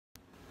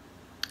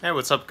Hey,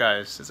 what's up,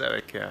 guys? It's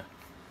Eric here.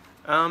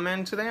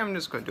 And today I'm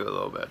just going to do a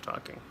little bit of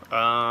talking.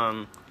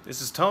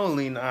 This is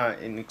totally not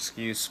an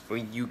excuse for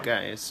you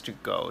guys to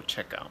go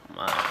check out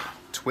my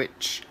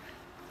Twitch.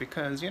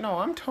 Because,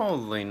 I'm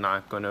totally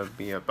not going to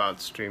be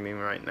about streaming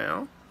right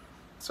now.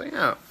 So,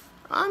 yeah,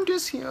 I'm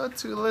just here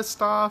to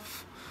list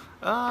off,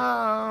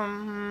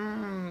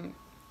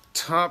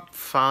 top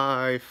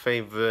 5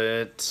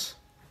 favorite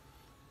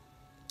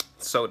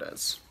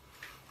sodas.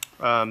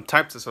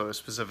 Types of sodas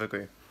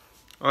specifically.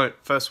 Alright,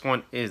 first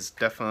one is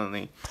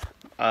definitely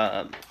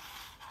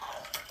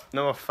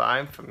number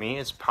 5 for me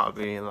is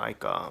probably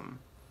like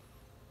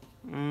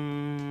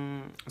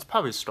it's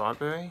probably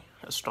strawberry.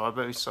 A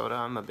strawberry soda.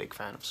 I'm a big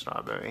fan of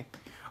strawberry.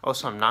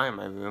 Also, I'm not in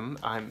my room.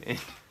 I'm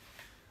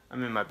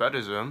in my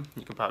brother's room.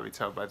 You can probably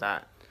tell by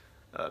that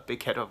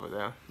big head over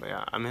there. But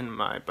yeah, I'm in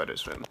my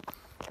brother's room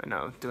right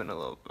now doing a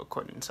little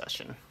recording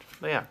session.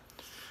 But yeah,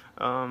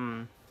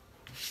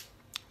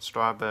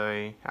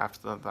 strawberry.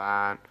 After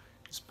that,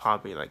 it's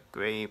probably like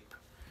grape,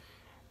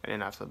 and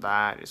then after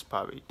that it's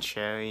probably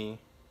cherry.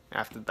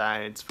 After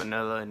that it's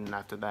vanilla, and then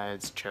after that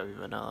it's cherry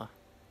vanilla.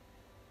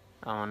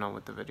 I don't know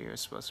what the video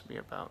is supposed to be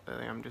about,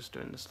 really. I'm just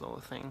doing this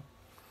little thing.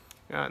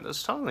 Yeah,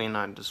 there's totally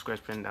not a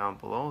description down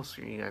below,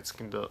 so you guys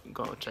can go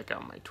check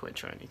out my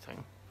Twitch or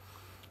anything.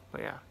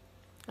 But yeah,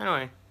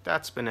 anyway,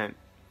 that's been it.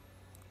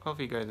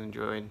 Hope you guys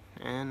enjoyed,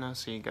 and I'll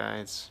see you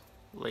guys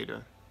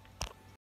later.